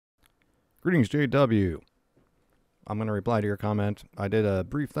Greetings, JW. I'm going to reply to your comment. I did a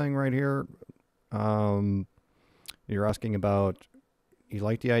brief thing right here. Um, you're asking about you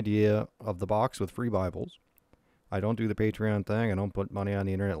like the idea of the box with free Bibles. I don't do the Patreon thing. I don't put money on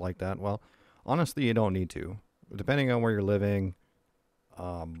the internet like that. Well, honestly, you don't need to. Depending on where you're living,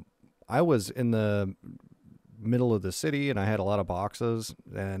 I was in the middle of the city and I had a lot of boxes,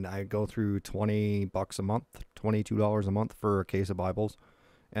 and I go through $20 a month, $22 a month for a case of Bibles,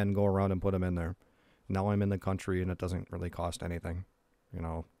 and go around and put them in there. Now I'm in the country and it doesn't really cost anything. You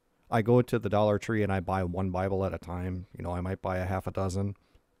know, I go to the Dollar Tree and I buy one Bible at a time. I might buy a half a dozen,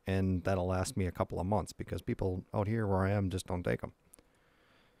 and that'll last me a couple of months because people out here where I am just don't take them.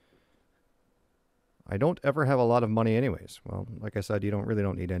 I don't ever have a lot of money anyways. Well, like I said, you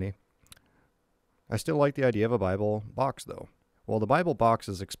don't need any. I still like the idea of a Bible box though. Well, the Bible box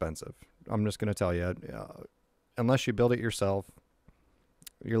is expensive. I'm just going to tell you, unless you build it yourself,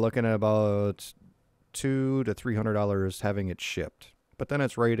 you're looking at about $200 to $300 having it shipped. But then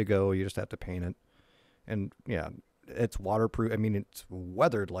it's ready to go. You just have to paint it, and yeah, it's waterproof. I mean, it's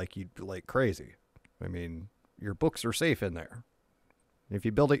weathered like crazy. I mean, your books are safe in there. If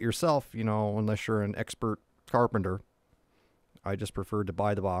you build it yourself, unless you're an expert carpenter, I just prefer to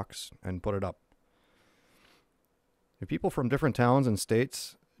buy the box and put it up. If people from different towns and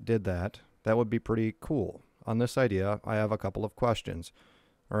states did that, that would be pretty cool. On this idea, I have a couple of questions.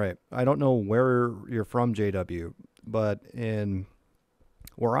 All right, I don't know where you're from, JW, but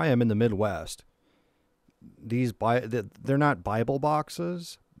where I am in the Midwest, they're not Bible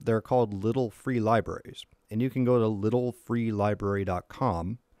boxes. They're called little free libraries. And you can go to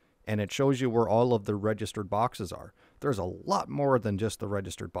littlefreelibrary.com, and it shows you where all of the registered boxes are. There's a lot more than just the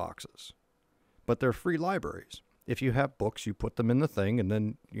registered boxes, but they're free libraries. If you have books, you put them in the thing, and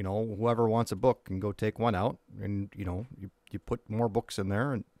then, whoever wants a book can go take one out, and, you put more books in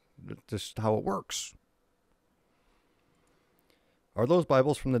there, and that's just how it works. Are those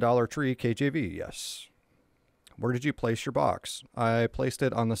Bibles from the Dollar Tree KJV? Yes. Where did you place your box? I placed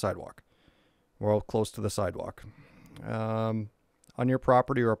it on the sidewalk. Well, close to the sidewalk. On your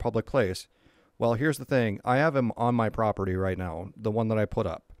property or a public place. Well, here's the thing. I have them on my property right now, the one that I put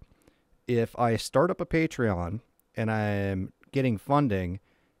up. If I start up a Patreon and I'm getting funding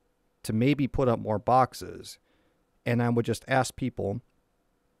to maybe put up more boxes, and I would just ask people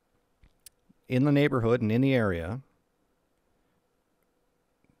in the neighborhood and in the area,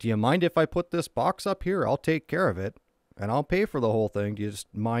 do you mind if I put this box up here? I'll take care of it, and I'll pay for the whole thing. Do you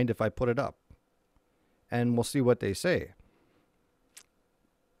just mind if I put it up? And we'll see what they say.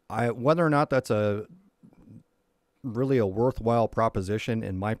 Whether or not that's really a worthwhile proposition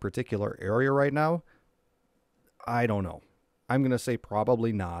in my particular area right now, I don't know. I'm going to say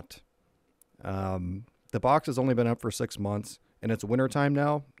probably not. The box has only been up for 6 months, and it's wintertime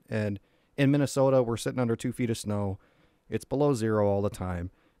now. And in Minnesota, we're sitting under 2 feet of snow. It's below zero all the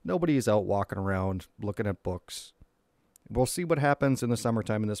time. Nobody's out walking around looking at books. We'll see what happens in the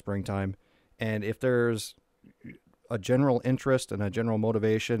summertime and the springtime. And if there's a general interest and a general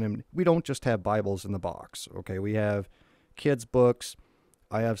motivation, and we don't just have Bibles in the box, okay? We have kids' books.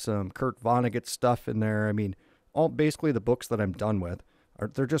 I have some Kurt Vonnegut stuff in there. I mean, basically the books that I'm done with,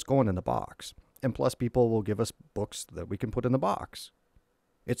 they're just going in the box. And plus, people will give us books that we can put in the box.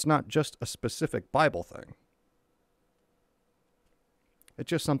 It's not just a specific Bible thing. It's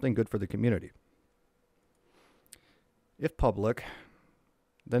just something good for the community. If public,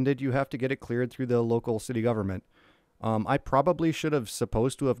 then did you have to get it cleared through the local city government? I probably should have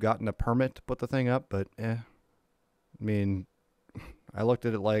supposed to have gotten a permit to put the thing up, but I mean, I looked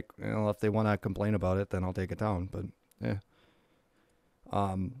at it like, if they want to complain about it, then I'll take it down, but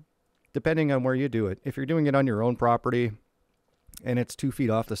depending on where you do it. If you're doing it on your own property and it's 2 feet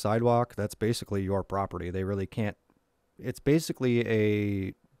off the sidewalk, that's basically your property. They really can't. It's basically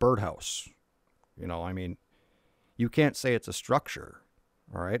a birdhouse. I mean, you can't say it's a structure.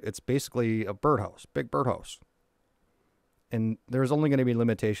 All right. It's basically a birdhouse, big birdhouse. And there's only going to be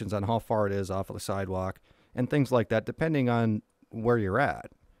limitations on how far it is off of the sidewalk and things like that, depending on where you're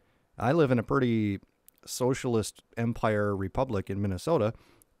at. I live in a pretty socialist empire republic in Minnesota,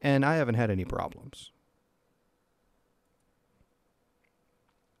 and I haven't had any problems.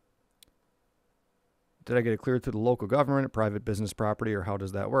 Did I get it cleared through the local government, private business property, or how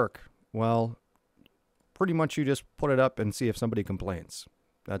does that work? Well, pretty much you just put it up and see if somebody complains.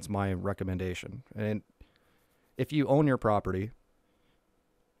 That's my recommendation. And if you own your property,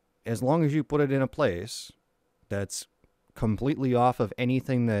 as long as you put it in a place that's completely off of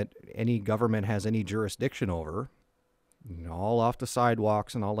anything that any government has any jurisdiction over, all off the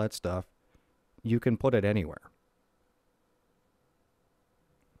sidewalks and all that stuff, you can put it anywhere.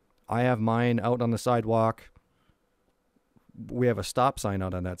 I have mine out on the sidewalk. We have a stop sign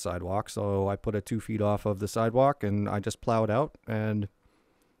out on that sidewalk, so I put it 2 feet off of the sidewalk and I just plow it out. And,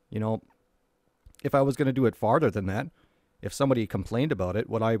 you know, if I was going to do it farther than that, if somebody complained about it,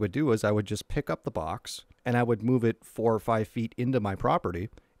 what I would do is I would just pick up the box and I would move it 4 or 5 feet into my property.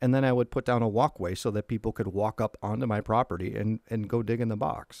 And then I would put down a walkway so that people could walk up onto my property and go dig in the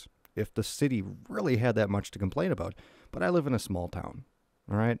box if the city really had that much to complain about. But I live in a small town,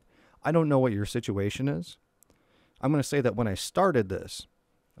 all right? I don't know what your situation is. I'm going to say that when I started this,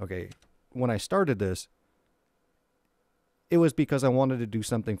 it was because I wanted to do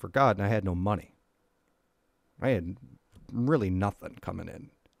something for God and I had no money. I had really nothing coming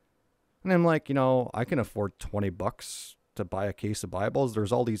in. And I'm like, I can afford $20 to buy a case of Bibles.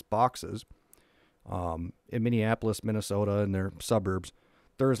 There's all these boxes in Minneapolis, Minnesota, and their suburbs.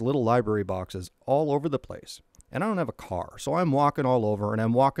 There's little library boxes all over the place. And I don't have a car. So I'm walking all over and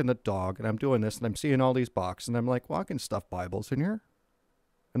I'm walking the dog and I'm doing this and I'm seeing all these boxes. And I'm like, well, I can stuff Bibles in here.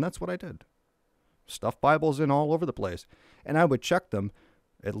 And that's what I did. Stuff Bibles in all over the place. And I would check them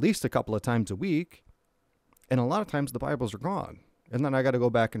at least a couple of times a week. And a lot of times the Bibles are gone. And then I got to go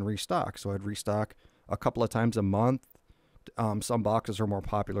back and restock. So I'd restock a couple of times a month. Some boxes are more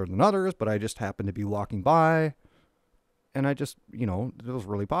popular than others, but I just happened to be walking by. And I just, it was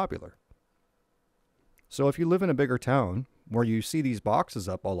really popular. So if you live in a bigger town where you see these boxes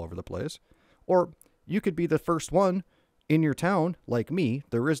up all over the place, or you could be the first one in your town, like me,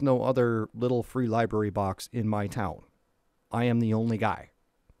 there is no other little free library box in my town. I am the only guy.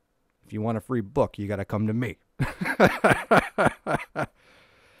 If you want a free book, you got to come to me.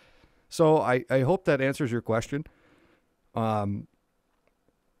 So I hope that answers your question.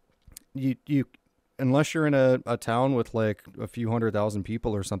 You unless you're in a town with like a few 100,000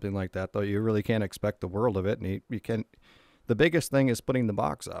 people or something like that, though, you really can't expect the world of it. And you can, the biggest thing is putting the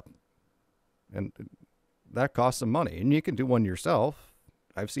box up, and that costs some money. And you can do one yourself.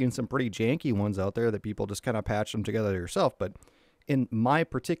 I've seen some pretty janky ones out there that people just kind of patch them together yourself. But in my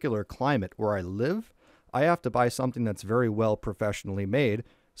particular climate where I live, I have to buy something that's very well professionally made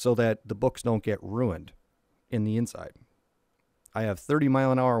so that the books don't get ruined in the inside. I have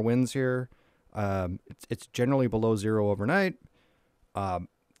 30-mile-an-hour winds here. It's generally below zero overnight.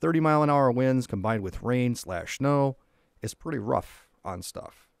 30-mile-an-hour winds combined with rain/snow is pretty rough on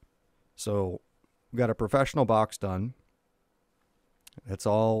stuff. So we got a professional box done. It's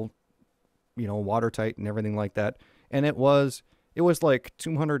all, watertight and everything like that. And it was like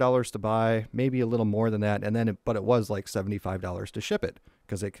 $200 to buy, maybe a little more than that. And then, but it was like $75 to ship it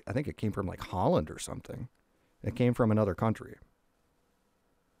because I think it came from like Holland or something. It came from another country.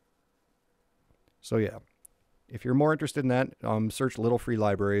 So yeah, if you're more interested in that, search Little Free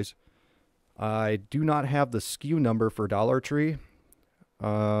Libraries. I do not have the SKU number for Dollar Tree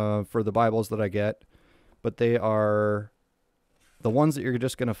for the Bibles that I get, but they are the ones that you're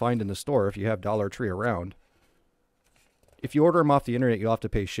just going to find in the store if you have Dollar Tree around. If you order them off the internet, you'll have to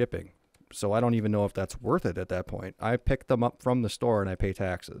pay shipping. So I don't even know if that's worth it at that point. I pick them up from the store and I pay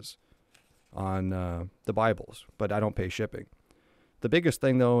taxes on the Bibles, but I don't pay shipping. The biggest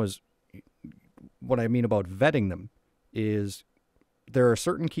thing, though, is what I mean about vetting them is there are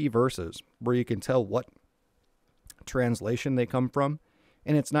certain key verses where you can tell what translation they come from.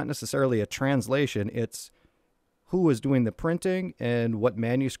 And it's not necessarily a translation. It's who is doing the printing and what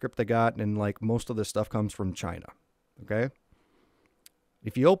manuscript they got. And like most of this stuff comes from China. Okay.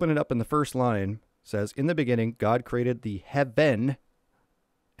 If you open it up in the first line, it says, in the beginning, God created the heaven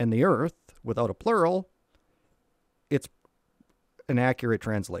and the earth without a plural. It's an accurate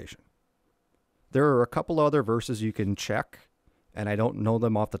translation. There are a couple other verses you can check, and I don't know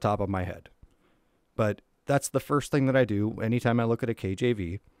them off the top of my head. But that's the first thing that I do anytime I look at a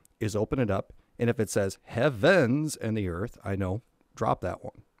KJV is open it up, and if it says heavens and the earth, I know, drop that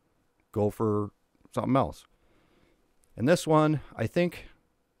one. Go for something else. And this one, I think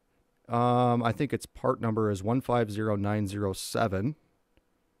its part number is 150907.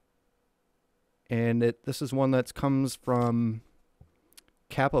 And this is one that comes from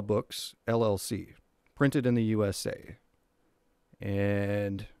Kappa Books, LLC, printed in the USA.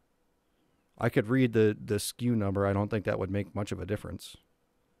 And I could read the SKU number. I don't think that would make much of a difference.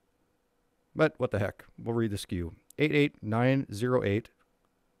 But what the heck? We'll read the SKU.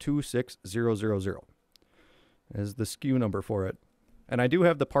 88908-26000 is the SKU number for it. And I do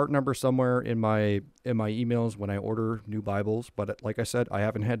have the part number somewhere in my emails when I order new Bibles. But like I said, I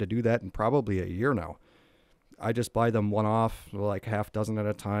haven't had to do that in probably a year now. I just buy them one off, like half dozen at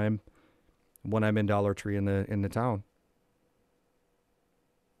a time, when I'm in Dollar Tree in the town.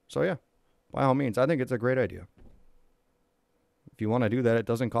 So yeah, by all means, I think it's a great idea. If you want to do that, it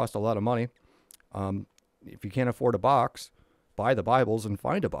doesn't cost a lot of money. If you can't afford a box, buy the Bibles and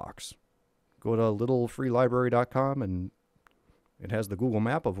find a box. Go to littlefreelibrary.com and it has the Google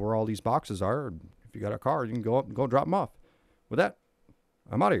map of where all these boxes are. If you got a car, you can go up and go drop them off. With that,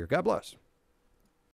 I'm out of here. God bless.